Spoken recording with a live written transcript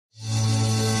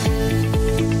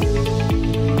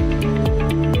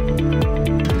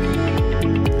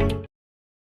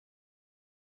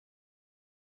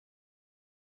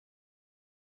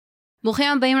ברוכים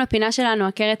הבאים לפינה שלנו,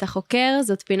 הכרת החוקר.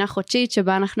 זאת פינה חודשית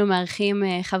שבה אנחנו מארחים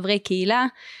חברי קהילה.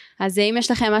 אז אם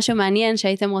יש לכם משהו מעניין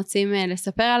שהייתם רוצים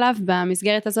לספר עליו,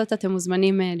 במסגרת הזאת אתם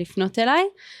מוזמנים לפנות אליי.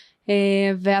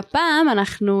 והפעם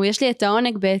יש לי את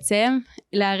העונג בעצם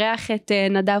לארח את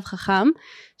נדב חכם,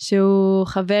 שהוא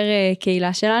חבר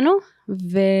קהילה שלנו,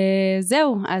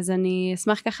 וזהו, אז אני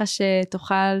אשמח ככה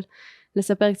שתוכל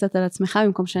לספר קצת על עצמך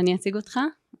במקום שאני אציג אותך,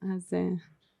 אז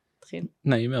תתחיל.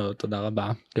 נעים מאוד, תודה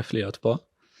רבה, כיף להיות פה.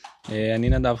 אני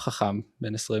נדב חכם,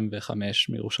 בן 25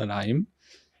 מירושלים.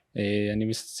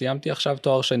 אני סיימתי עכשיו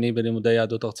תואר שני בלימודי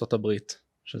יהדות ארצות הברית,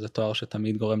 שזה תואר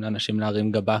שתמיד גורם לאנשים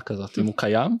להרים גבה כזאת, אם הוא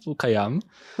קיים, הוא קיים.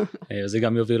 זה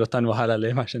גם יוביל אותנו הלאה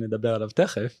למה שנדבר עליו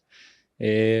תכף.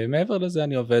 מעבר לזה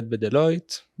אני עובד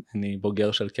בדלויט, אני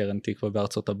בוגר של קרן תקווה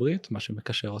בארצות הברית, מה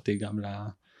שמקשר אותי גם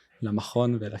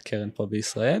למכון ולקרן פה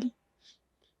בישראל.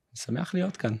 אני שמח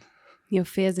להיות כאן.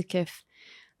 יופי, איזה כיף.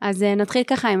 אז נתחיל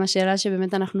ככה עם השאלה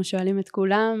שבאמת אנחנו שואלים את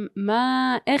כולם,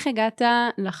 איך הגעת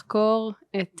לחקור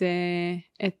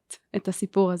את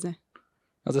הסיפור הזה?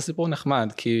 אז זה סיפור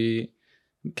נחמד, כי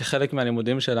כחלק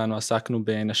מהלימודים שלנו עסקנו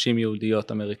בנשים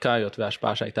יהודיות אמריקאיות,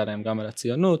 וההשפעה שהייתה להם גם על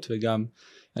הציונות וגם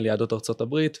על יהדות ארצות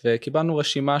הברית, וקיבלנו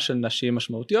רשימה של נשים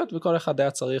משמעותיות, וכל אחד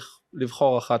היה צריך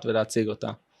לבחור אחת ולהציג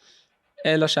אותה.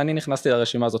 אלא שאני נכנסתי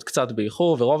לרשימה הזאת קצת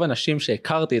באיחור, ורוב הנשים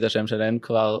שהכרתי את השם שלהן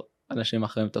כבר אנשים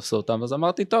אחרים תפסו אותם, אז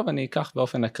אמרתי טוב, אני אקח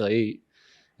באופן אקראי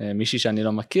מישהי שאני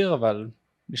לא מכיר, אבל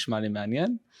נשמע לי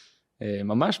מעניין.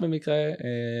 ממש במקרה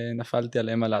נפלתי על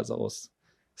הייתה לעזרוס.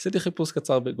 עשיתי חיפוש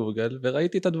קצר בגוגל,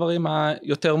 וראיתי את הדברים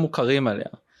היותר מוכרים עליה.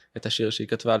 את השיר שהיא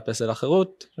כתבה על פסל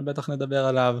החירות, שבטח נדבר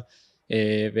עליו,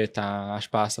 ואת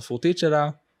ההשפעה הספרותית שלה.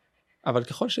 אבל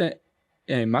ככל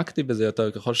שהעמקתי בזה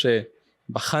יותר, ככל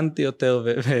שבחנתי יותר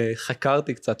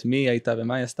וחקרתי קצת מי הייתה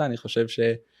ומה היא עשתה, אני חושב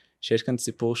שיש כאן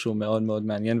סיפור שהוא מאוד מאוד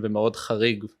מעניין ומאוד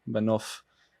חריג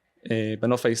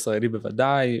בנוף הישראלי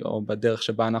בוודאי, או בדרך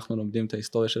שבה אנחנו לומדים את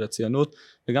ההיסטוריה של הציונות,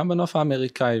 וגם בנוף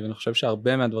האמריקאי, ואני חושב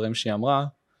שהרבה מהדברים שהיא אמרה,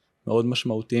 מאוד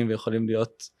משמעותיים ויכולים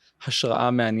להיות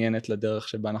השראה מעניינת לדרך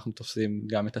שבה אנחנו תופסים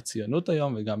גם את הציונות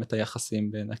היום, וגם את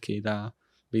היחסים בין הקהילה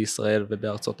בישראל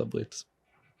ובארצות הברית.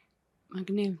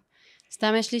 מגניב.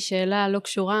 סתם יש לי שאלה לא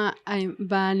קשורה,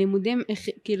 בלימודים,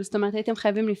 כאילו זאת אומרת הייתם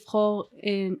חייבים לבחור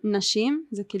נשים,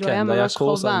 זה כאילו היה ממש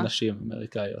חובה. כן, זה היה קורס על נשים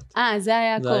אמריקאיות. זה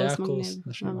היה קורס מגניב. זה היה קורס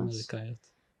נשים אמריקאיות.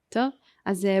 טוב,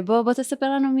 אז בוא תספר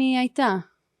לנו מי הייתה.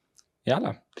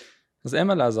 יאללה. אז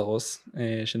הייתה לעזרוס,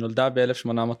 שנולדה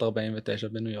ב-1849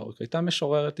 בניו יורק, הייתה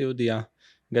משוררת יהודייה,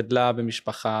 גדלה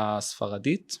במשפחה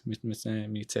ספרדית,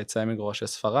 מצאצאי מגורשי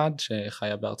ספרד,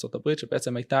 שחיה בארצות הברית,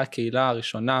 שבעצם הייתה הקהילה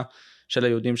הראשונה של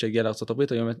היהודים שהגיעה לארצות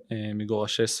הברית, היו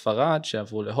מגורשי ספרד,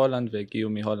 שעברו להולנד, והגיעו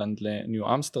מהולנד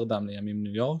לניו אמסטרדם, לימים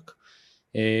ניו יורק,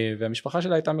 והמשפחה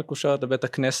שלה הייתה מקושרת לבית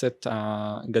הכנסת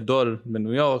הגדול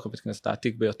בניו יורק, הבית הכנסת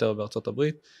העתיק ביותר בארצות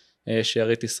הברית,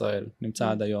 שארית ישראל, נמצא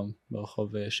עד היום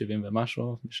ברחוב 70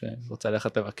 ומשהו, שרוצה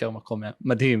ללכת לבקר, מקום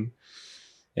מדהים.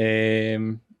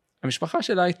 המשפחה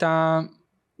שלה הייתה,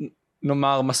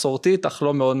 נאמר, מסורתית, אך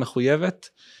לא מאוד מחויבת,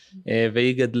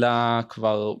 והיא גדלה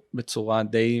כבר בצורה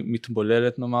די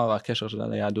מתבוללת, נאמר, הקשר שלה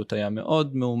ליהדות היה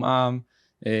מאוד מעומעם,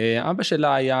 אבא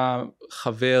שלה היה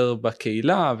חבר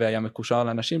בקהילה, והיה מקושר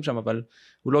לאנשים שם, אבל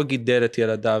הוא לא גידל את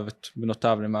ילדיו, את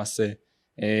בנותיו למעשה,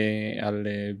 על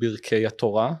ברכי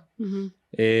התורה,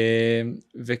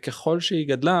 וככל שהיא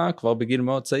גדלה, כבר בגיל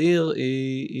מאוד צעיר,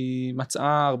 היא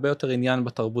מצאה הרבה יותר עניין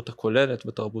בתרבות הכוללת,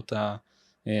 בתרבות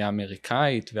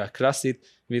האמריקאית והקלאסית,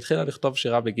 והתחילה לכתוב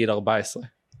שירה בגיל 14.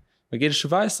 בגיל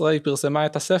 17 היא פרסמה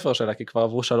את הספר שלה, כי כבר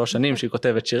עברו 3 שנים שהיא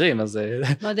כותבת שירים, אז זה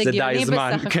די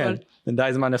זמן, כן, זה די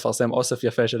זמן לפרסם אוסף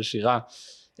יפה של שירה,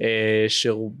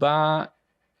 שרובה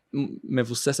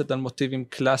מבוססת על מוטיבים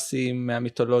קלאסיים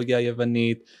מהמיתולוגיה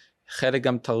היוונית, חלק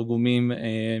גם תרגומים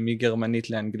מגרמנית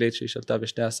לאנגלית שהיא שלטה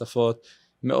בשתי השפות,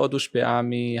 מאוד הושפעה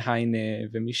מהיינה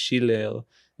ומשילר,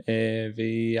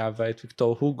 והיא אהבה את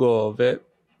ויקטור הוגו,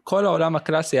 וכל העולם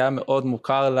הקלאסי היה מאוד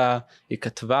מוכר לה, היא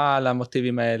כתבה על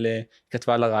המוטיבים האלה, היא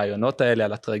כתבה על הרעיונות האלה,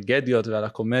 על הטרגדיות ועל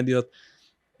הקומדיות,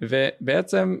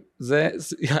 ובעצם זה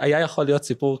היה יכול להיות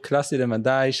סיפור קלאסי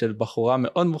למדי של בחורה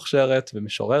מאוד מוכשרת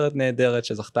ומשוררת נהדרת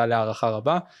שזכתה להערכה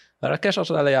רבה, אבל הקשר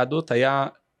שלה ליהדות היה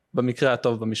במקרה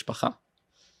הטוב במשפחה.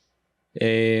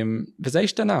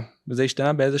 וזה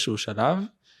השתנה באיזשהו שלב,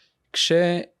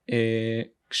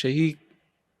 כשהיא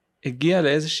הגיעה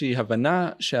לאיזושהי הבנה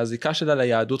שהזיקה שלה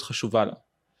ליהדות חשובה לה.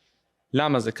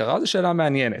 למה זה קרה? זו שאלה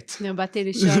מעניינת. באתי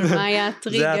לשאול מה היה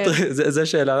הטריגר. זו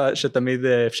שאלה שתמיד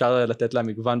אפשר לתת לה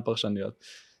מגוון פרשנויות.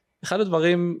 אחד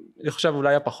הדברים, אני חושב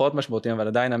אולי הפחות משמעותיים, אבל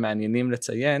עדיין המעניינים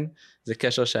לציין, זה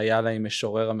קשר שהיה לה עם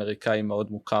משורר אמריקאי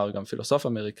מאוד מוכר, גם פילוסוף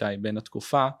אמריקאי בין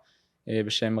התקופה,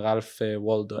 בשם רלף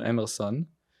וולדו אמרסון,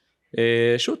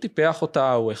 שהוא טיפח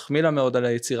אותה, הוא החמיא לה מאוד על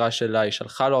היצירה שלה, היא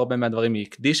שלחה לו הרבה מהדברים, היא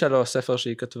הקדישה לו ספר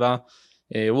שהיא כתבה,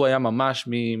 הוא היה ממש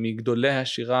מגדולי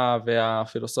השירה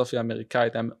והפילוסופיה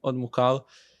האמריקאית, היה מאוד מוכר,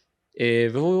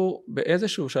 והוא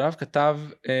באיזשהו שלב כתב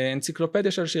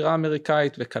אנציקלופדיה של שירה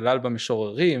אמריקאית, וכלל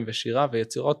במשוררים ושירה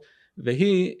ויצירות,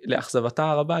 והיא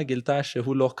לאכזבתה הרבה גילתה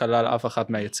שהוא לא כלל אף אחת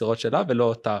מהיצירות שלה, ולא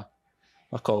אותה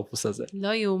הקורפוס הזה.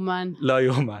 לא יאומן. לא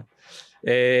יאומן.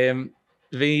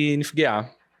 והיא נפגעה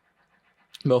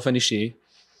באופן אישי,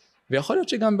 ויכול להיות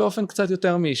שגם באופן קצת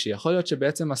יותר מאישי, יכול להיות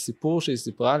שבעצם הסיפור שהיא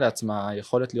סיפרה לעצמה,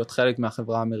 היכולת להיות חלק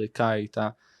מהחברה האמריקאית,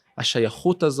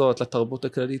 השייכות הזאת לתרבות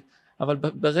הכללית, אבל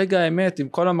ברגע האמת, עם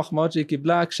כל המחמאות שהיא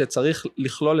קיבלה, כשצריך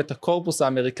לכלול את הקורפוס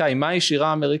האמריקאי, מהי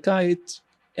שירה אמריקאית,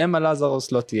 אמה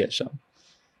לזרוס לא תהיה שם.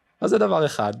 אז זה דבר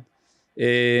אחד.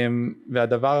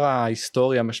 והדבר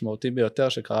ההיסטורי המשמעותי ביותר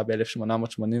שקרה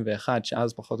ב-1881,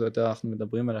 שאז פחות או יותר אנחנו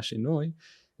מדברים על השינוי,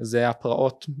 זה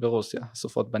הפרעות ברוסיה,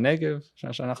 הסופות בנגב,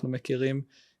 שאנחנו מכירים,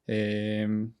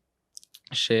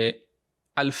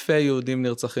 שאלפי יהודים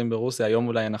נרצחים ברוסיה, היום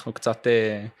אולי אנחנו קצת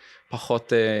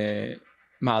פחות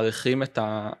מעריכים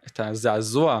את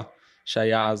הזעזוע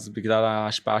שהיה אז בגלל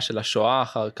ההשפעה של השואה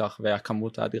אחר כך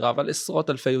והכמות האדירה, אבל עשרות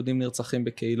אלפי יהודים נרצחים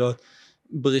בקהילות,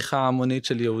 בריחה המונית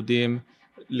של יהודים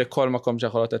לכל מקום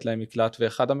שיכול לתת להם מקלט,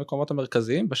 ואחד המקומות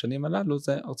המרכזיים בשנים הללו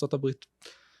זה ארצות הברית.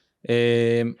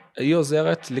 היא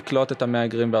עוזרת לקלוט את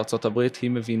המהגרים בארצות הברית,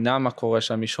 היא מבינה מה קורה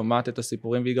שם, היא שומעת את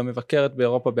הסיפורים, והיא גם מבקרת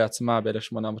באירופה בעצמה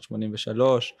ב-1883,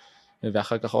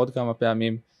 ואחר כך עוד כמה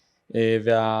פעמים,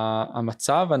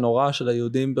 והמצב הנורא של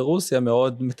היהודים ברוסיה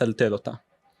מאוד מטלטל אותה.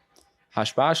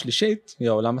 ההשפעה השלישית, היא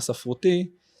העולם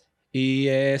הספרותי, היא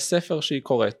ספר שהיא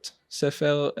קוראת,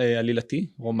 ספר עלילתי,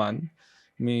 רומן,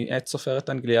 מאת סופרת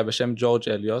אנגליה בשם ג'ורג'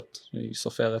 אליוט, היא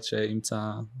סופרת שאימצה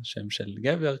שם של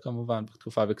גבר כמובן,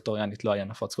 בתקופה ויקטוריאנית לא היה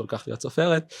נפוץ כל כך להיות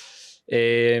סופרת,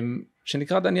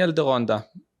 שנקרא דניאל דה רונדה,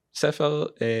 ספר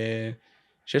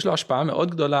שיש לו השפעה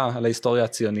מאוד גדולה על ההיסטוריה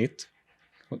הציונית,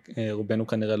 רובנו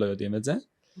כנראה לא יודעים את זה.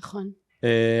 נכון.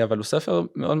 אבל הוא ספר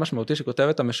מאוד משמעותי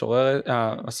שכותבת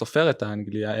הסופרת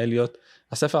האנגליה אליוט,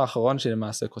 הספר האחרון שהיא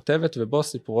למעשה כותבת, ובו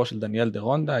סיפורו של דניאל דה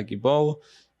רונדה, הגיבור,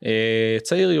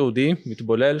 צעיר יהודי,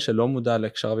 מתבולל שלא מודע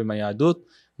לקשריו עם היהדות,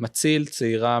 מציל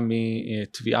צעירה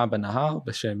מטביעה בנהר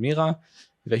בשם מירה,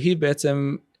 והיא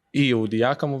בעצם, היא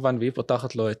יהודייה כמובן, והיא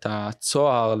פותחת לו את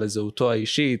הצוהר לזהותו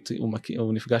האישית,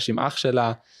 הוא נפגש עם אח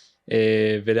שלה,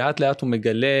 ולאט לאט הוא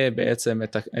מגלה בעצם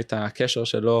את הקשר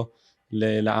שלו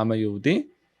לעם היהודי,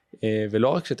 ולא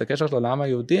רק את הקשר שלו לעם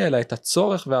היהודי, אלא את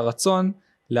הצורך והרצון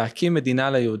להקים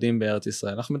מדינה ליהודים בארץ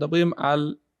ישראל. אנחנו מדברים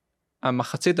על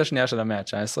המחצית השנייה של המאה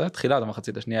ה-19, תחילת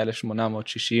המחצית השנייה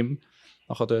 1860,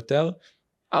 פחות או יותר,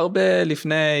 הרבה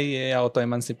לפני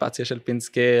האוטואמנסיפציה של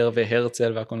פינסקר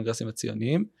והרצל והקונגרסים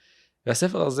הציוניים,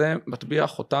 והספר הזה מטביע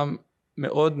חותם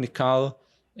מאוד ניכר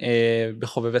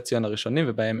בחובבי ציון הראשונים,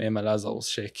 ובהם אמה לזרוס,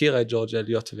 שהכירה את ג'ורג'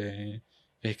 אליוט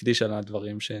והקדישה לה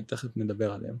דברים שתכף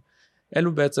נדבר עליהם.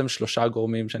 אלו בעצם שלושה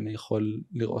גורמים שאני יכול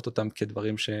לראות אותם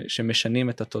כדברים שמשנים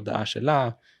את התודעה שלה,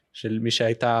 של מי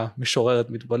שהייתה משוררת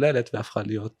מתבוללת והפכה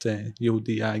להיות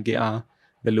יהודייה גאה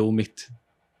ולאומית.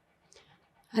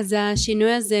 אז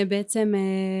השינוי הזה בעצם,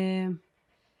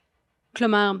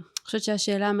 כלומר, אני חושבת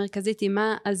שהשאלה המרכזית היא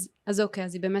מה, אז אוקיי,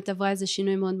 אז היא באמת עברה איזה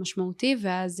שינוי מאוד משמעותי,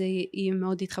 ואז היא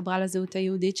מאוד התחברה לזהות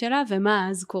היהודית שלה, ומה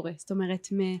אז קורה? זאת אומרת,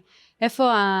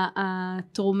 איפה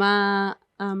התרומה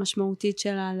המשמעותית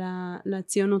שלה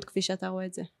לציונות כפי שאתה רואה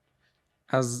את זה?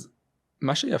 אז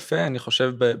מה שיפה אני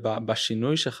חושב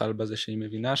בשינוי שחל בזה, שהיא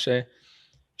מבינה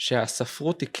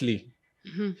שהספרות היא כלי,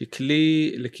 היא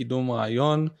כלי לקידום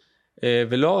רעיון,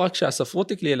 ולא רק שהספרות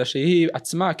היא כלי, אלא שהיא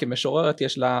עצמה כמשוררת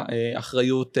יש לה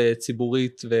אחריות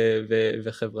ציבורית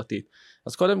וחברתית.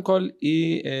 אז קודם כל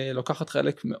היא לוקחת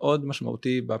חלק מאוד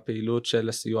משמעותי בפעילות של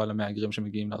הסיוע למהגרים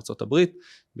שמגיעים לארצות הברית,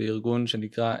 בארגון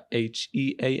שנקרא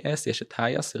HEAS, יש את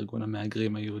הייתה, ארגון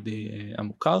המהגרים היהודי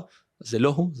המוכר, זה לא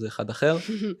הוא, זה אחד אחר,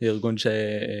 ארגון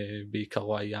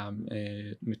שבעיקרו היה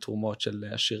מתרומות של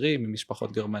השירים,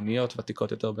 ממשפחות גרמניות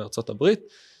ותיקות יותר בארצות הברית,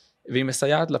 והיא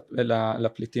מסייעת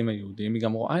לפליטים היהודים, היא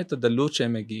גם רואה את הדלות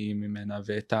שהם מגיעים ממנה,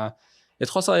 ואת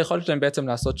חוסר היכולת שלהם בעצם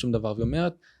לעשות שום דבר, והיא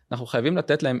אומרת, אנחנו חייבים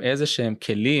לתת להם איזה שהם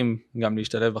כלים, גם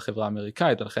להשתלב בחברה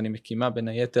האמריקאית, ולכן היא מקימה בין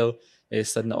היתר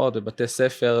סדנאות ובתי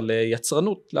ספר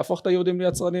ליצרנות, להפוך את היהודים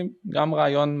ליצרנים, גם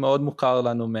רעיון מאוד מוכר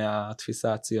לנו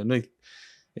מהתפיסה הציונית,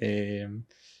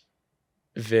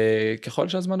 וככל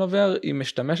שהזמן עובר, היא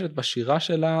משתמשת בשירה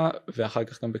שלה, ואחר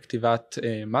כך גם בכתיבת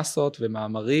מסות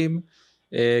ומאמרים,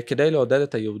 כדי לעודד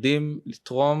את היהודים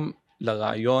לתרום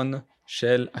לרעיון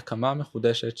של הקמה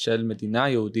מחודשת של מדינה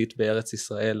יהודית בארץ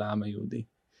ישראל לעם היהודי.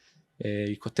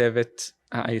 היא כותבת,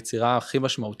 היצירה הכי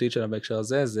משמעותית שלה בהקשר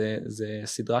הזה, זה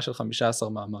סדרה של 15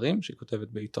 מאמרים, שהיא כותבת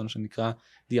בעיתון שנקרא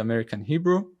The American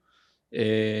Hebrew,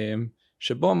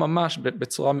 שבו ממש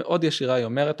בצורה מאוד ישירה היא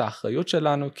אומרת, האחריות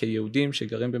שלנו כיהודים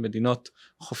שגרים במדינות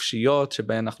חופשיות,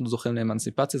 שבהן אנחנו זוכים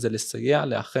לאמנסיפציה, זה לסייע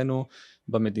לאחינו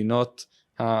במדינות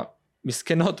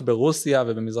המסכנות ברוסיה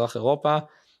ובמזרח אירופה,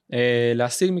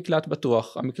 להשיג מקלט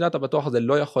בטוח. המקלט הבטוח הזה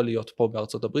לא יכול להיות פה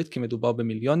בארצות הברית, כי מדובר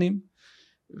במיליונים,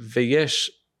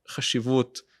 ויש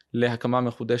חשיבות להקמה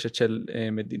מחודשת של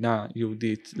מדינה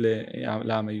יהודית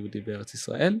לעם היהודי בארץ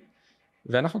ישראל,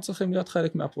 ואנחנו צריכים להיות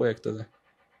חלק מהפרויקט הזה.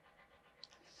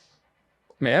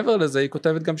 מעבר לזה היא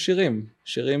כותבת גם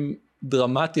שירים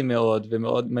דרמטיים מאוד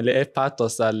ומאוד מלאי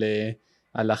פאתוס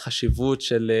על החשיבות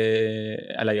של,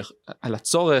 על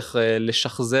הצורך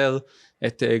לשחזר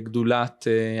את גדולת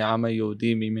העם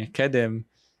היהודי מימי קדם,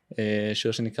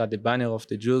 שיר שנקרא The Banner of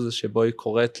the Jews, שבו היא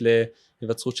קוראת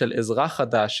להיווצרות של אזרח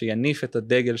חדש שיניף את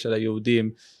הדגל של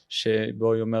היהודים,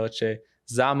 שבו היא אומרת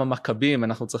שזעם המכבים,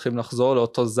 אנחנו צריכים לחזור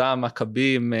לאותו זעם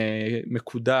מכבים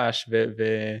מקודש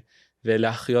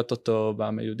ולהחיות אותו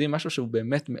בעם היהודי, משהו שהוא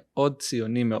באמת מאוד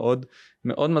ציוני, מאוד,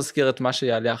 מאוד מזכיר את מה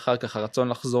שיעלה אחר כך, הרצון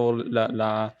לחזור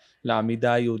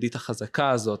לעמידה היהודית החזקה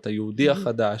הזאת, היהודי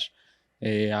החדש,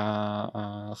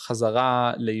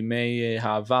 החזרה לימי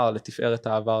העבר, לתפארת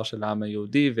העבר של העם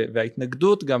היהודי,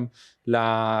 וההתנגדות גם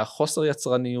לחוסר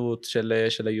יצרניות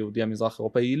של היהודי המזרח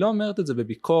אירופאי. היא לא אומרת את זה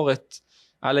בביקורת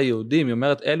על היהודים, היא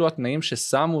אומרת אלו התנאים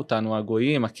ששמו אותנו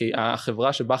הגויים,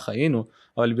 החברה שבה חיינו,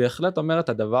 אבל היא בהחלט אומרת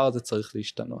הדבר הזה צריך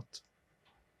להשתנות.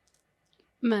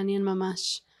 מעניין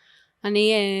ממש.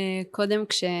 אני קודם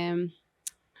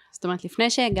זאת אומרת לפני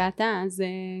שהגעת אז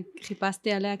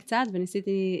חיפשתי עליה קצת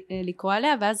וניסיתי לקרוא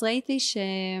עליה, ואז ראיתי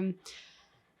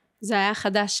שזה היה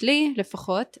חדש לי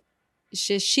לפחות,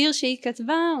 ששיר שהיא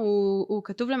כתבה הוא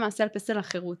כתוב למעשה על פסל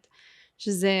החירות,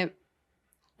 שזה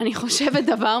אני חושבת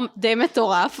דבר די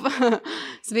מטורף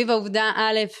סביב העובדה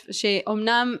א'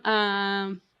 שאומנם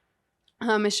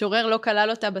המשורר לא כלל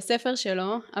אותה בספר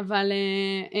שלו, אבל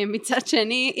מצד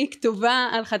שני היא כתובה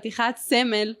על חתיכת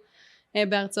סמל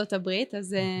בארצות הברית,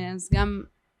 אז גם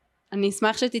אני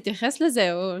אשמח שתתייחס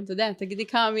לזה, או אתה יודע, תגידי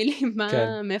כמה מילים,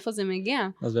 מאיפה זה מגיע.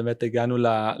 אז באמת הגענו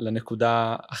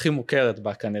לנקודה הכי מוכרת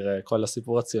בה כנראה, כל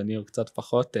הסיפור הציוני הוא קצת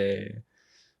פחות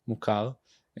מוכר,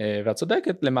 ואת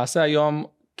צודקת, למעשה היום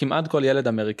כמעט כל ילד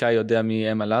אמריקאי יודע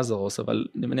מי אמה לזרוס, אבל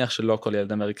אני מניח שלא כל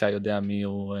ילד אמריקאי יודע מי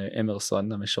הוא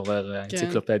אמרסון, המשורר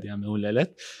האנציקלופדיה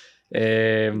המהוללת.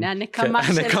 הנקמה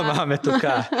שלה. הנקמה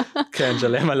המתוקה, כן,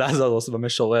 של אמה לזרוס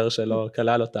במשורר שלו,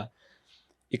 כלל אותה.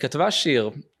 היא כתבה שיר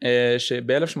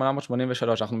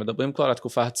שב-1883, אנחנו מדברים כבר על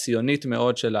התקופה הציונית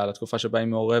מאוד שלה, על התקופה שבה היא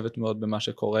מעורבת מאוד במה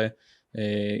שקורה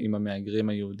עם המהגרים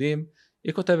היהודים.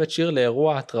 היא כותבת שיר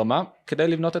לאירוע התרמה, כדי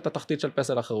לבנות את התחתית של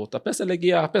פסל החירות. הפסל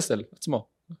הגיע, הפסל עצמו,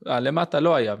 למטה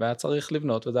לא היה, והיה צריך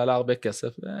לבנות, וזה עלה הרבה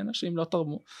כסף, ואנשים לא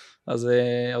תרמו. אז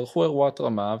ערכו אירוע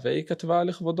התרמה, והיא כתבה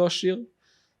לכבודו שיר,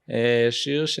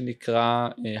 שיר שנקרא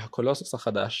הקולוסוס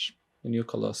החדש,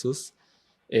 New Colossus,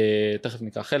 תכף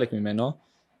נקרא חלק ממנו,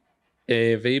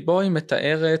 והיא בו היא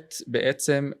מתארת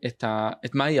בעצם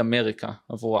את מהי אמריקה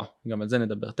עבורה, גם על זה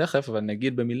נדבר תכף, אבל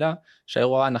נגיד במילה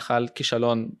שהאירוע נחל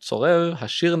כישלון צורב,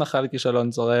 השיר נחל כישלון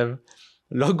צורב,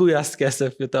 לא גויס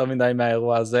כסף יותר מדי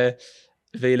מהאירוע הזה,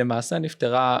 והיא למעשה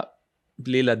נפטרה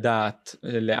בלי לדעת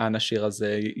לאן השיר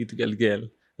הזה יתגלגל,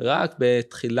 רק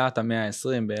בתחילת המאה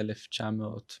ה-20,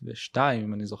 ב-1902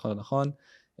 אם אני זוכר נכון,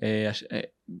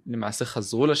 למעשה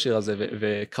חזרו לשיר הזה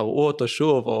וקראו אותו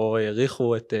שוב או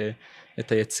העריכו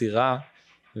את היצירה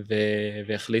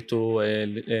והחליטו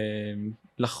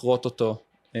לחרות אותו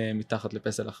מתחת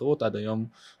לפסל החירות. עד היום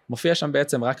מופיע שם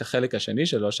בעצם רק החלק השני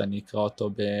שלו, שאני אקרא אותו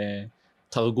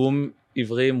בתרגום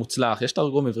עברי מוצלח. יש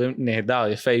תרגום עברי נהדר,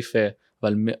 יפה,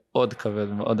 אבל מאוד כבד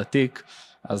ומאוד עתיק,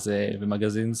 אז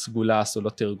במגזין סגולה עשו לו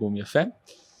תרגום יפה.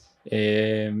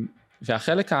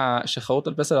 והחלק שחרות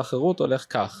על פסל החירות הולך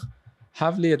כך: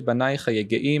 הב לי את בנייך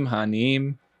היגעים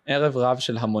העניים, ערב רב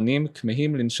של המונים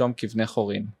כמהים לנשום כבני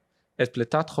חורין. את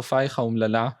פלטת חופייך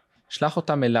האומללה, שלח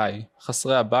אותם אליי,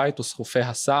 חסרי הבית וסחופי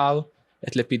הסער,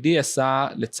 את לפידי אשא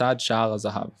לצד שער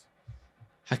הזהב.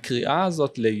 הקריאה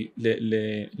הזאת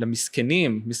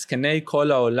למסכנים, מסכני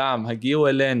כל העולם, הגיעו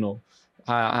אלינו,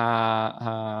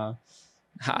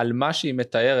 על מה שהיא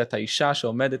מתארת, האישה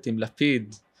שעומדת עם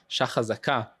לפיד, אישה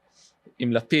חזקה,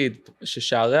 עם לפיד,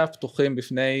 ששעריה פתוחים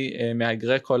בפני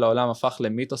מהגרי כל העולם, הפך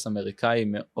למיתוס אמריקאי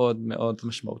מאוד מאוד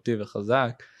משמעותי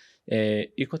וחזק.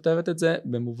 היא כותבת את זה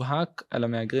במובהק על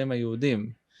המהגרים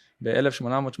היהודים.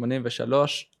 ב-1883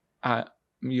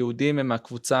 היהודים הם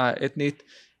הקבוצה האתנית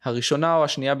הראשונה או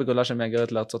השנייה בגודלה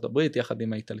שמהגרת לארצות הברית, יחד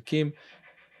עם האיטלקים.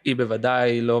 היא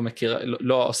בוודאי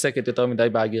לא עוסקת יותר מדי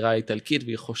בהגירה האיטלקית,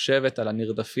 והיא חושבת על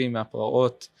הנרדפים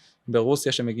מהפרעות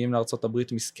ברוסיה שמגיעים לארצות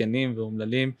הברית מסכנים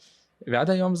ואומללים, ועד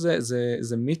היום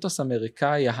זה מיתוס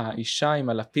אמריקאי, האישה עם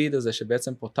הלפיד הזה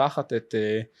שבעצם פותחת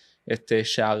את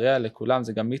שעריה לכולם,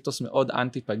 זה גם מיתוס מאוד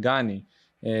אנטי פגני.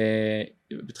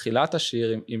 בתחילת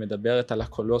השיר היא מדברת על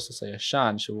הקולוסוס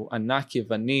הישן, שהוא ענק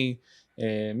יווני,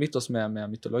 מיתוס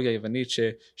מהמיתולוגיה היוונית,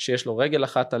 שיש לו רגל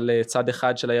אחת על צד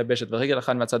אחד של היבשת ורגל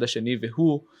אחת מהצד השני,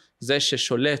 והוא זה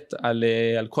ששולט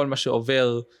על כל מה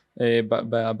שעובר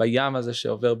בים הזה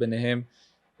שעובר ביניהם.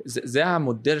 זה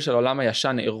המודל של העולם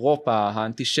הישן, אירופה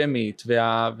האנטישמית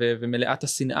ומלאת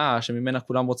השנאה שממנה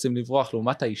כולם רוצים לברוח,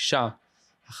 לעומת האישה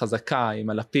החזקה עם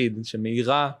הלפיד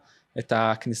שמאירה את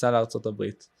הכניסה לארצות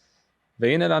הברית.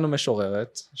 והנה לנו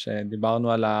משוררת,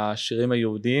 שדיברנו על השירים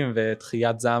היהודיים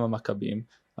ותחיית זעם המכבים,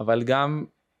 אבל גם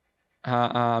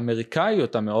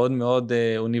האמריקאיות המאוד מאוד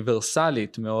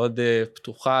אוניברסלית, מאוד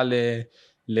פתוחה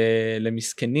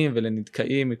למסכנים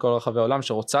ולנדכאים מכל רחבי העולם,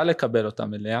 שרוצה לקבל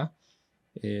אותם אליה,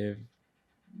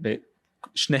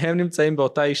 ושניהם נמצאים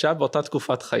באותה אישה, באותה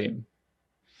תקופת חיים.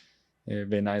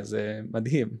 בעיניי זה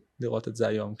מדהים לראות את זה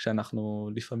היום, כשאנחנו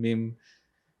לפעמים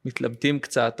מתלבטים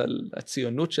קצת על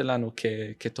הציונות שלנו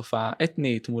כתופעה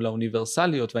אתנית מול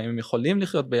האוניברסליות, והאם הם יכולים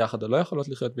לחיות ביחד או לא יכולות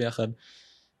לחיות ביחד.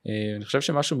 אני חושב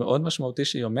שמשהו מאוד משמעותי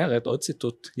שהיא אומרת, עוד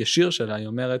ציטוט ישיר שלה, היא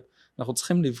אומרת, אנחנו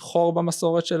צריכים לבחור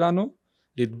במסורת שלנו,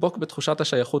 לדבוק בתחושת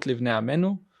השייכות לבני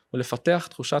עמנו, ולפתח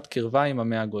תחושת קרבה עם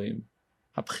עמי הגויים.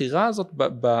 הבחירה הזאת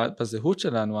בזהות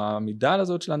שלנו, העמידה על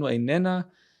הזהות שלנו איננה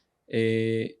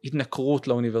התנכרות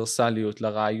לאוניברסליות,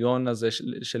 לרעיון הזה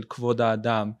של כבוד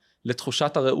האדם,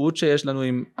 לתחושת הרעות שיש לנו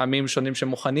עם עמים שונים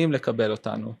שמוכנים לקבל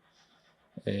אותנו.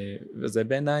 וזה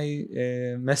בעיניי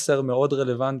מסר מאוד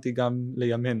רלוונטי גם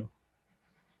לימינו.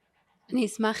 אני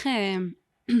אשמח,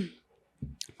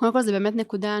 קודם כל זה באמת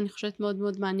נקודה, אני חושבת מאוד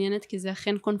מאוד מעניינת, כי זה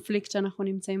אכן קונפליקט שאנחנו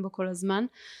נמצאים בו כל הזמן.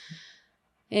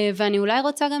 ואני אולי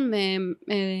רוצה גם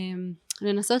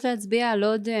לנסות להצביע על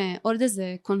עוד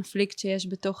איזה קונפליקט שיש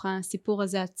בתוך הסיפור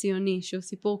הזה הציוני, שהוא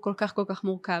סיפור כל כך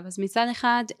מורכב. אז מצד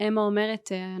אחד אמה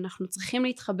אומרת, אנחנו צריכים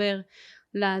להתחבר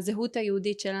לזהות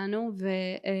היהודית שלנו,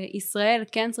 וישראל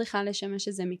כן צריכה לשמש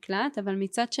איזה מקלט, אבל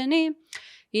מצד שני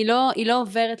היא לא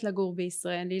עוברת לגור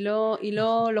בישראל, היא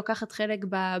לא לוקחת חלק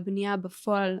בבנייה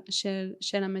בפועל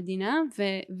של המדינה,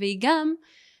 והיא גם,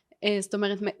 זאת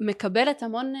אומרת, מקבלת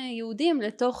המון יהודים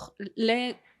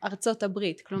לארצות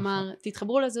הברית, כלומר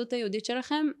תתחברו לזהות היהודית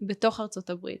שלכם בתוך ארצות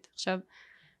הברית. עכשיו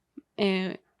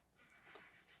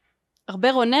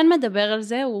הרבה רונן מדבר על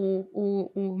זה,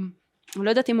 הוא לא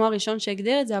יודעת אם הוא הראשון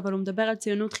שהגדיר את זה, אבל הוא מדבר על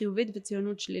ציונות חיובית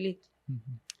וציונות שלילית,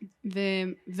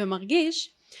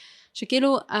 ומרגיש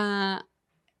שכאילו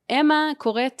אמה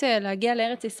קוראת להגיע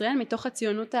לארץ ישראל מתוך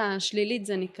הציונות השלילית,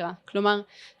 זה נקרא, כלומר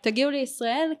תגיעו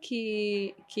לישראל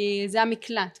כי זה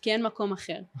המקלט, כי אין מקום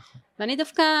אחר. ואני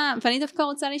דווקא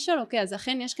רוצה לשאול, אוקיי, אז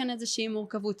אכן יש כאן איזושהי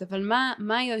מורכבות, אבל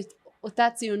מהי אותה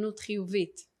ציונות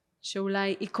חיובית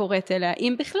שאולי היא קוראת אליה,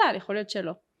 אם בכלל, יכול להיות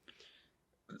שלא.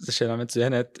 זו שאלה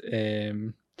מצוינת.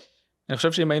 אני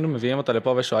חושב שאם היינו מביאים אותה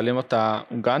לפה ושואלים אותה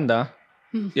אוגנדה,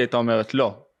 היא הייתה אומרת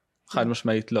לא, חד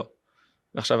משמעית לא.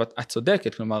 ועכשיו את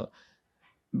צודקת, כלומר,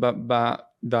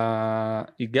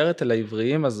 באיגרת אל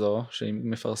העבריים הזו, שהיא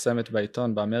מפרסמת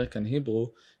בעיתון, באמריקן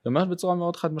היברו, היא אומרת בצורה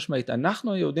מאוד חד משמעית,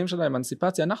 אנחנו היהודים של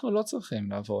האמנסיפציה, אנחנו לא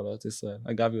צריכים לעבור לארץ ישראל.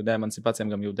 אגב, יהודי האמנסיפציה הם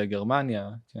גם יהודי גרמניה,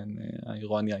 כן,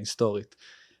 האירוניה ההיסטורית.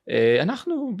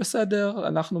 אנחנו בסדר,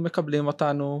 אנחנו מקבלים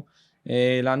אותנו,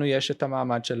 לנו יש את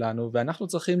המעמד שלנו, ואנחנו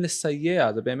צריכים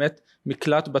לסייע, זה באמת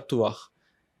מקלט בטוח.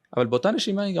 אבל באותה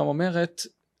נשימה היא גם אומרת,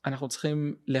 אנחנו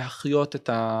צריכים להחיות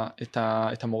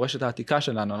את המורשת העתיקה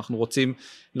שלנו, אנחנו רוצים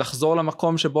לחזור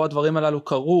למקום שבו הדברים הללו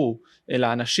קרו, אל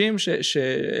האנשים,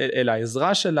 אל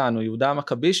העזרה שלנו, יהודה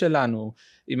המכבי שלנו.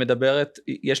 היא מדברת,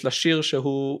 יש לה שיר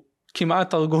שהוא כמעט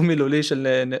תרגום מילולי של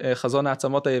חזון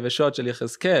העצמות היבשות של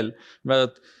יחזקאל, זאת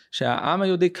אומרת שהעם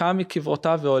היהודי קם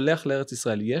מקברותיו והולך לארץ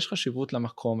ישראל. יש חשיבות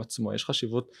למקום עצמו, יש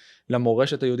חשיבות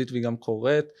למורשת היהודית, והיא גם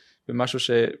קוראת במשהו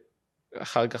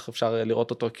אחר כך אפשר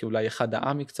לראות אותו כאולי אחד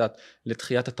העמי קצת,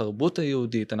 לתחיית התרבות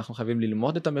היהודית. אנחנו חייבים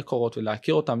ללמוד את המקורות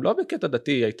ולהכיר אותם, לא בקטע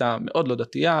דתי, היא הייתה מאוד לא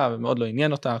דתייה ומאוד לא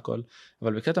עניין אותה הכל,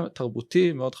 אבל בקטע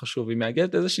תרבותי מאוד חשוב. היא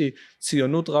מאגדת איזושהי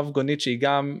ציונות רב גונית, שהיא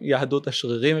גם יהדות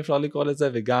השרירים אפשר לקרוא לזה,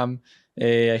 וגם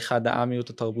אחד העמיות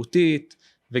התרבותית,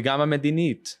 וגם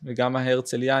המדינית, וגם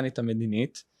ההרצליאנית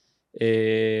המדינית.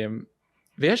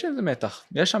 ויש איזה מתח,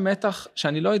 יש המתח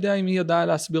שאני לא יודע אם היא יודעה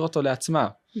להסביר אותו לעצמה,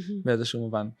 באיזשהו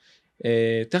מובן.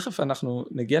 תכף אנחנו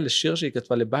נגיע לשיר שהיא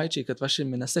כתבה, לבית שהיא כתבה,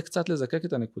 שמנסה קצת לזקק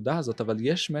את הנקודה הזאת, אבל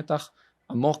יש מתח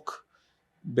עמוק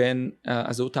בין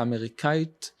הזהות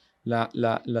האמריקאית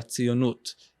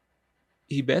לציונות.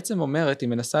 היא בעצם אומרת, היא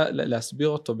מנסה להסביר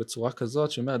אותו בצורה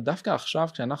כזאת, שהיא אומרת, דווקא עכשיו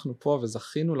כשאנחנו פה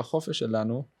וזכינו לחופש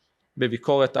שלנו,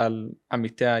 בביקורת על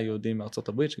עמיתי היהודים מארצות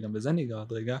הברית, שגם בזה ניגע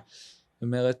עוד רגע, היא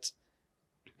אומרת,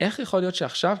 איך יכול להיות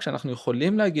שעכשיו כשאנחנו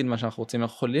יכולים להגיד מה שאנחנו רוצים,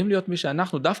 אנחנו יכולים להיות מי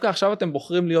שאנחנו, דווקא עכשיו אתם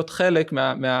בוחרים להיות חלק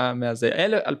מהזה,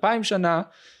 2000 שנה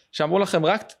שאמרו לכם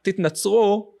רק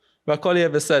תתנצרו והכל יהיה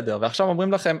בסדר, ועכשיו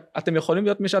אומרים לכם אתם יכולים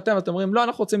להיות מי שאתם, ואתם אומרים לא,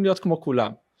 אנחנו רוצים להיות כמו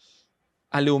כולם.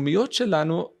 הלאומיות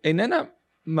שלנו איננה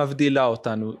מבדילה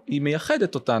אותנו, היא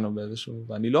מייחדת אותנו באיזשהו,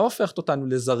 ואני לא הופכת אותנו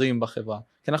לזרים בחברה,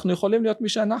 כי אנחנו יכולים להיות מי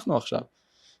שאנחנו עכשיו.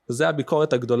 וזה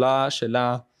הביקורת הגדולה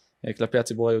שלה כלפי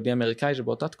הציבור היהודי האמריקאי,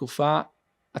 שבאותה תקופה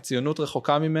הציונות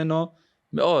רחוקה ממנו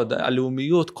מאוד,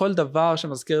 הלאומיות, כל דבר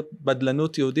שמזכיר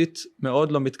בדלנות יהודית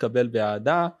מאוד לא מתקבל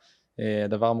באהדה.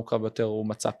 הדבר המוכר ביותר הוא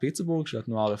מצע פיטסבורג של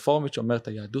התנועה הרפורמית, שאומרת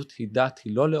היהדות היא דת,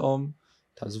 היא לא לאום,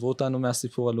 תעזבו אותנו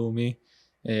מהסיפור הלאומי.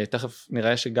 תכף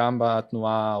נראה שגם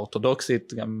בתנועה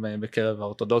האורתודוקסית, גם בקרב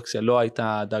האורתודוקסיה לא הייתה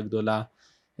אהדה גדולה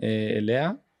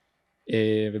אליה.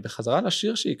 ובחזרה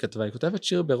לשיר שהיא כתבה, היא כותבת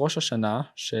שיר בראש השנה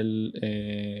של,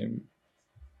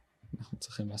 אנחנו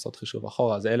צריכים לעשות חישוב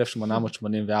אחורה, זה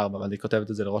 1884, אבל היא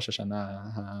כותבת את זה לראש השנה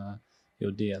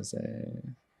היהודי, אז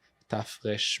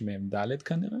תרמ"ד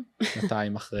כנראה,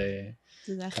 200 אחרי.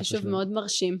 זה היה חישוב מאוד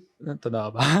מרשים. תודה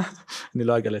רבה, אני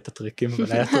לא אגלה את הטריקים,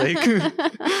 אבל היה טריק.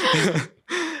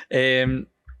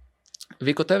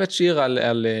 והיא כותבת שיר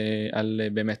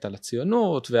באמת על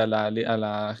הציונות ועל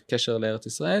הקשר לארץ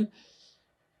ישראל,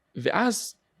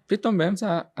 ואז פתאום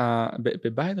באמצע,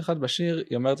 בבית אחד בשיר,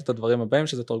 היא אומרת את הדברים הבאים,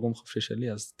 שזה תרגום חופשי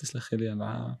שלי, אז תסלחי לי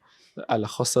על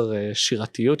החוסר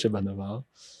שירתיות שבדבר.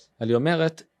 אבל היא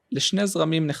אומרת, לשני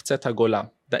זרמים נחצת הגולה,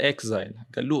 the exile,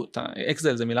 גלות,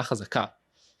 exile זה מילה חזקה.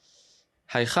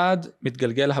 האחד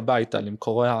מתגלגל הביתה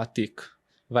למקורו העתיק,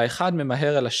 והאחד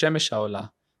ממהר אל השמש העולה,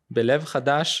 בלב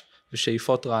חדש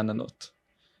ושאיפות רעננות.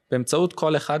 באמצעות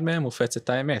כל אחד מהם מופצת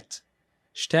האמת.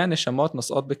 שתי הנשמות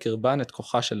נושאות בקרבן את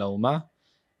כוחה של האומה,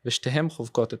 ושתיהם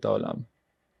חובקות את העולם.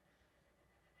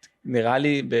 נראה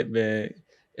לי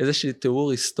באיזשהו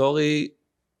תיאור היסטורי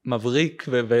מבריק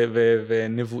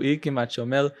ונבואי כמעט,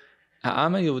 שאומר,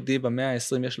 העם היהודי במאה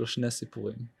ה-20 יש לו שני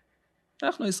סיפורים.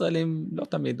 אנחנו ישראלים לא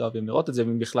תמיד אוהבים לראות את זה,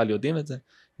 אם בכלל יודעים את זה.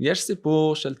 יש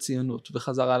סיפור של ציונות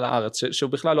וחזרה לארץ,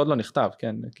 שהוא בכלל עוד לא נכתב,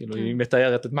 כן? כאילו היא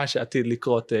מתארת את מה שעתיד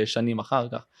לקרות שנים אחר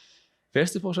כך. ויש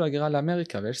סיפור של הגירה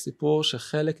לאמריקה, ויש סיפור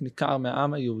שחלק ניכר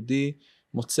מהעם היהודי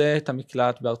מוצא את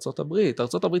המקלט בארצות הברית.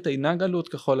 ארצות הברית אינה גלות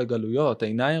ככל הגלויות,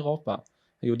 אינה אירופה.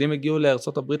 היהודים הגיעו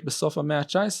לארצות הברית בסוף המאה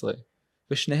ה-19,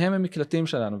 ושניהם הם מקלטים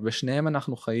שלנו, ובשניהם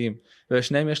אנחנו חיים,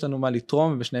 ובשניהם יש לנו מה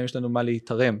לתרום, ובשניהם יש לנו מה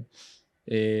להתרם.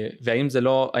 והאם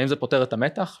זה פותר את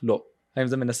המתח? לא. האם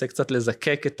זה מנסה קצת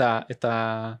לזקק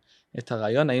את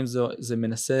הרעיון? האם זה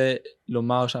מנסה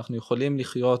לומר שאנחנו יכולים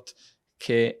לחיות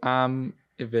כעם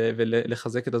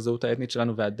ולחזק את הזהות האתנית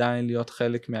שלנו ועדיין להיות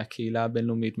חלק מהקהילה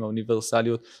הבינלאומית,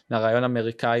 מהאוניברסליות, מהרעיון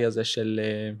האמריקאי הזה של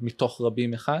מתוך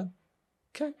רבים אחד?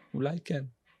 כן, אולי כן.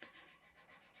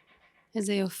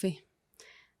 איזה יופי.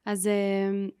 אז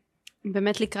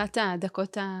באמת לקראת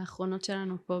הדקות האחרונות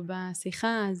שלנו פה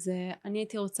בשיחה, אז אני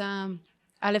הייתי רוצה,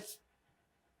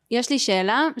 יש לי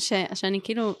שאלה שאני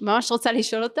כאילו ממש רוצה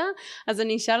לשאול אותה, אז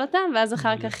אני אשאל אותה, ואז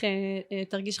אחר כך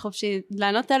תרגיש חופשי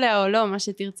לענות עליה או לא, מה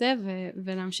שתרצה,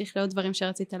 ולהמשיך לעוד דברים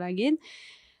שרצית להגיד.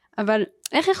 אבל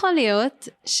איך יכול להיות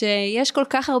שיש כל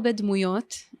כך הרבה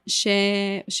דמויות,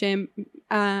 שהן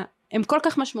כל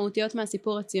כך משמעותיות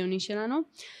מהסיפור הציוני שלנו,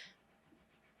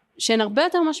 שהן הרבה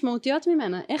יותר משמעותיות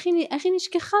ממנה? איך היא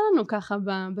נשכחה לנו ככה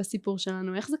בסיפור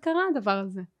שלנו? איך זה קרה הדבר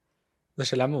הזה? זו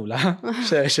שאלה מעולה,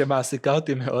 שמעסיקה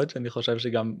אותי מאוד, שאני חושב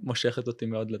שגם מושכת אותי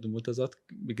מאוד לדמות הזאת,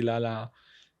 בגלל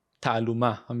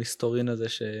התעלומה, המסתורין הזה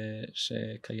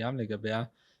שקיים לגביה.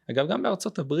 אגב, גם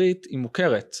בארצות הברית היא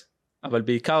מוכרת, אבל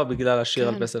בעיקר בגלל השיר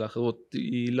על פסל החירות.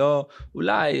 היא לא,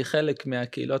 אולי חלק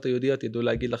מהקהילות היהודיות ידעו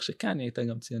להגיד לך שכן, היא הייתה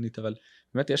גם ציונית, אבל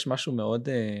באמת יש משהו מאוד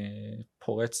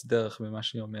פורץ דרך במה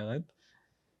שהיא אומרת.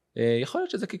 יכול להיות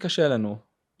שזה כי קשה לנו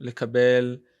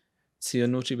לקבל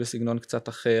ציונות שהיא בסגנון קצת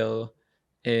אחר.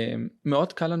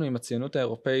 מאוד קל לנו עם הציונות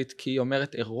האירופאית, כי היא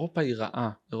אומרת אירופה היא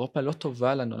רעה, אירופה לא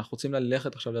טובה לנו, אנחנו רוצים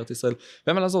ללכת עכשיו לארץ ישראל,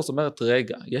 ומה לעזור, זאת אומרת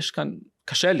רגע, יש כאן,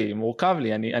 קשה לי, מורכב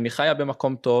לי, אני חיה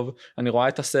במקום טוב, אני רואה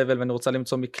את הסבל ואני רוצה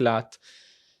למצוא מקלט,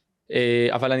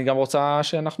 אבל אני גם רוצה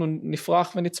שאנחנו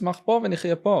נפרח ונצמח פה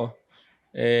ונחיה פה,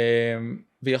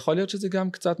 ויכול להיות שזה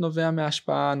גם קצת נובע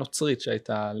מההשפעה הנוצרית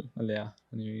שהייתה עליה.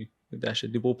 אני יודע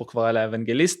שדיברו פה כבר על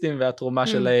האבנגליסטים והתרומה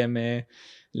שלהם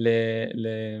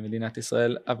למדינת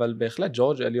ישראל, אבל בהחלט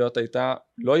ג'ורג' אליוט הייתה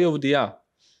לא יהודייה,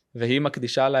 והיא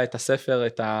מקדישה לה את הספר,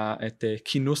 את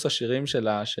כינוס השירים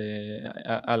שלה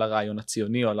על הרעיון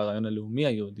הציוני או על הרעיון הלאומי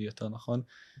היהודי יותר נכון,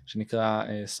 שנקרא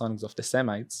Songs of the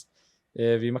Semites,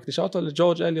 והיא מקדישה אותו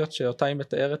לג'ורג' אליוט, שאותה היא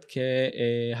מתארת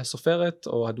כהסופרת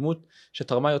או הדמות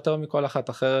שתרמה יותר מכל אחת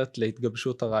אחרת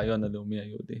להתגבשות הרעיון הלאומי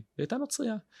היהודי. והיא הייתה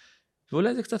נוצריה,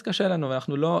 ואולי זה קצת קשה לנו,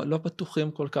 ואנחנו לא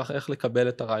בטוחים כל כך איך לקבל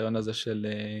את הרעיון הזה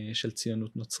של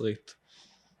ציונות נוצרית.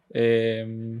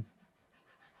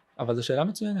 אבל זו שאלה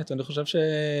מצוינת, ואני חושב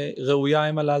שראויה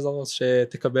אימא לזרוס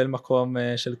שתקבל מקום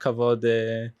של כבוד.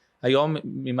 היום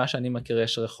ממה שאני מכיר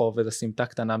יש רחוב איזו סמטה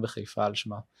קטנה בחיפה על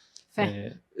שמה.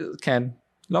 כן,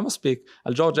 לא מספיק.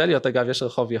 על ג'ורג' אליוט אגב יש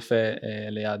רחוב יפה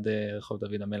ליד רחוב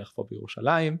דוד המלך פה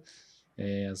בירושלים,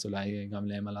 אז אולי גם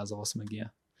לאימא לזרוס מגיע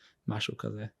משהו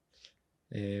כזה.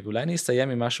 ואולי אני אסיים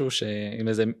עם משהו עם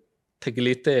איזה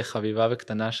תגלית חביבה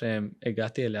וקטנה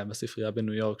שהגעתי אליה בספרייה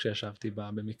בניו יורק שישבתי בה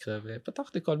במקרה,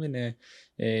 ופתחתי כל מיני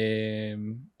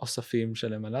אוספים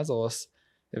של אימא לזרוס,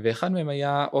 ואחד מהם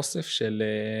היה אוסף של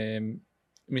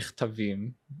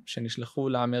מכתבים שנשלחו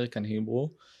לאמריקן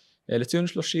היברו לציון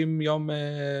 30 יום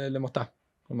למותה.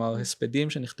 כלומר הספדים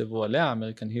שנכתבו עליה,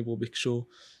 האמריקן היברו ביקשו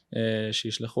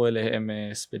שישלחו אליהם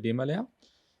הספדים עליה.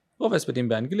 רוב ההספדים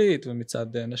באנגלית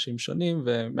ומצד אנשים שונים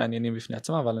ומעניינים בפני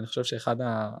עצמם, אבל אני חושב שאחד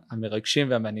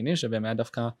המרגשים והמעניינים שבהם היה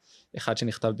דווקא אחד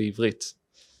שנכתב בעברית,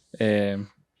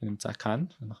 שנמצא כאן,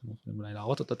 אנחנו יכולים אולי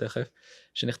להראות אותו תכף,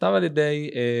 שנכתב על ידי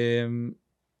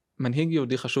מנהיג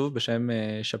יהודי חשוב בשם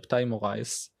שבתאי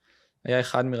מורייס, היה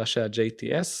אחד מראשי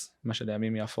ה-JTS, מה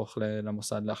שלימים יהפוך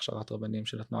למוסד להכשרת רבנים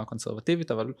של התנועה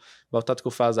הקונסרבטיבית, אבל באותה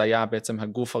תקופה זה היה בעצם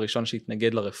הגוף הראשון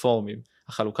שהתנגד לרפורמים.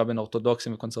 החלוקה בין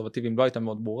אורתודוקסים וקונסרבטיביים לא הייתה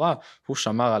מאוד ברורה, הוא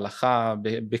שמר הלכה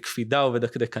בקפידה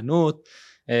ובדקדקנות.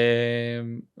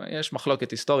 יש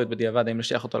מחלוקת היסטורית בדיעבד האם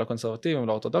לשייך אותו לקונסרבטיביים או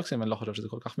לאורתודוקסים, אני לא חושב שזה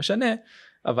כל כך משנה,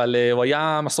 אבל הוא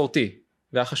היה מסורתי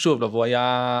והיה חשוב לו,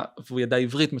 והוא ידע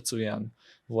עברית מצוין.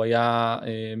 הוא היה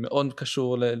מאוד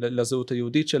קשור לזהות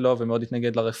היהודית שלו, ומאוד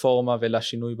התנגד לרפורמה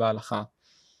ולשינוי בהלכה.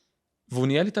 והוא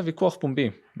ניהל איתה ויכוח פומבי,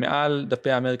 מעל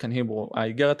דפי האמריקן היברו.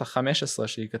 האיגרת ה-15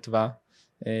 שהיא כתבה,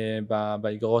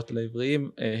 באיגרות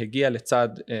לעבריים, הגיעה לצד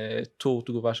טור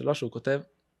תגובה שלו, שהוא כותב,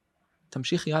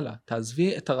 תמשיך יאללה,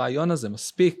 תעזבי את הרעיון הזה,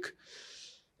 מספיק.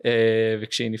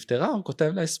 וכשהיא נפטרה, הוא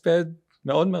כותב לה הספד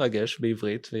מאוד מרגש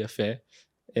בעברית ויפה,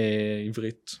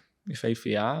 עברית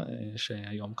יפהפייה,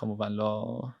 שהיום כמובן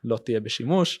לא תהיה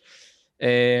בשימוש.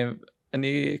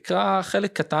 אני אקרא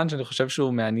חלק קטן שאני חושב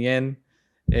שהוא מעניין.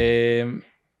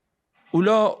 הוא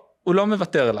לא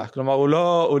מוותר לה, כלומר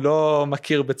הוא לא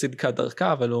מכיר בצדקת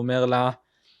דרכה, אבל הוא אומר לה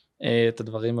את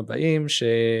הדברים הבאים,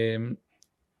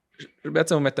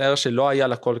 שבעצם הוא מתאר שלא היה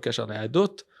לה כל קשר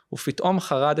ליהדות, ופתאום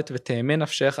חרדת ותאמן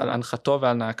נפשך על הנחתו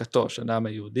ועל נעקתו של העם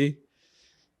היהודי,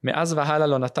 מאז והלאה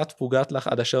לא נתת פוגעת לך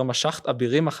עד אשר משכת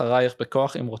אבירים אחרייך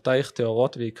בכוח אמרותייך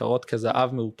טהורות ויקרות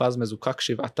כזהב מאופז מזוקק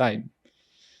שבעתיים.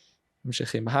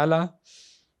 ממשיכים הלאה.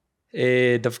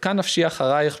 דווקא נפשי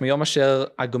אחרייך מיום אשר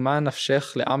אגמה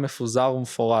נפשך לעם מפוזר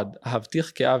ומפורד,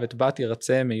 אהבתיך כאב את בת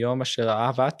ירצה מיום אשר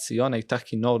אהבת ציון הייתה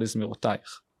כינור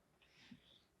לזמירותייך.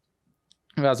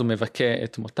 ואז הוא מבכה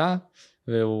את מותה,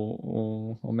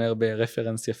 והוא אומר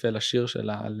ברפרנס יפה לשיר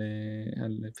שלה על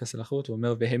פסל החירות, הוא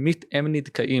אומר, והמית אם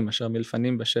נדכאים אשר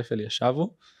מלפנים בשפל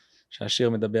ישבו, שהשיר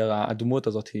מדבר, הדמות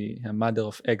הזאת היא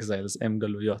ה-mother of exiles, אם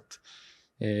גלויות.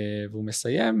 והוא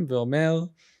מסיים ואומר,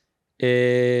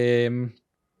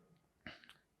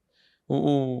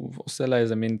 הוא עושה לה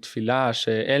איזה מין תפילה,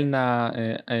 שאל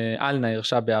נא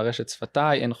ירשה בארשת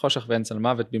שפתיי, אין חושך ואין צל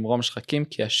מוות במרום שחקים,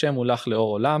 כי השם הולך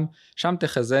לאור עולם, שם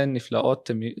תחזן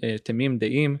נפלאות תמים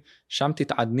דעים, שם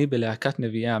תתעדני בלהקת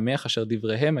נביאי עמך, אשר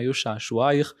דבריהם היו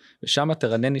שעשועייך, ושם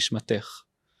תרנן נשמתך.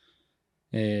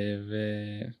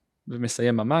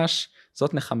 ומסיים ממש,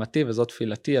 זאת נחמתי וזאת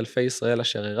תפילתי, אלפי ישראל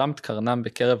אשר הרמת קרנם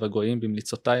בקרב הגויים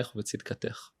במליצותייך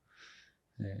ובצדקתך.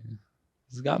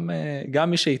 אז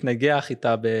גם מי שהתנגח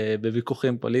איתה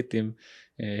בוויכוחים פוליטיים,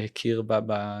 הכיר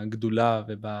בגדולה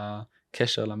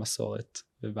ובקשר למסורת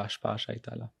ובהשפעה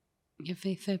שהייתה לה. יפה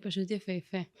יפה, פשוט יפה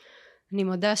יפה. אני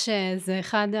מודה שזה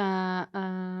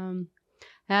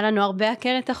היה לנו הרבה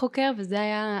הכר את החוקר, וזה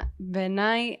היה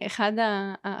בעיניי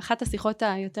אחת השיחות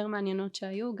היותר מעניינות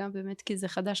שהיו, גם באמת כי זה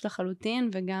חדש לחלוטין,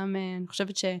 וגם אני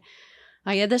חושבת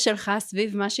שהידע שלך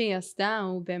סביב מה שהיא עשתה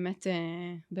הוא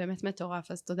באמת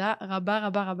מטורף. אז תודה רבה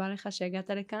רבה רבה לך שהגעת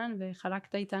לכאן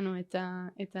וחלקת איתנו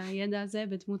את הידע הזה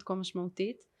בדמות כה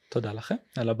משמעותית. תודה לכם,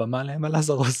 על הבמה לאימא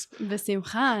לזרוס.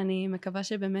 בשמחה, אני מקווה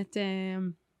שבאמת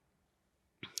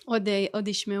עוד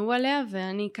ישמעו עליה,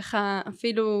 ואני ככה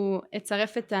אפילו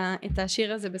אצרף את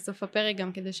השיר הזה בסוף הפרק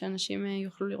גם כדי שאנשים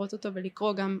יוכלו לראות אותו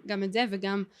ולקרוא גם את זה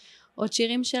וגם עוד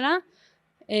שירים שלה.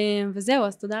 וזהו,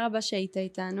 אז תודה רבה שהיית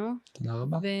איתנו. תודה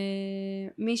רבה.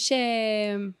 ומי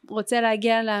שרוצה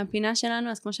להגיע לפינה שלנו,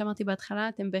 אז כמו שאמרתי בהתחלה,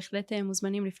 אתם בהחלט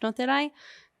מוזמנים לפנות אליי.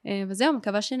 וזהו,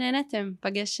 מקווה שנהנתם.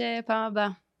 פגש פעם הבאה.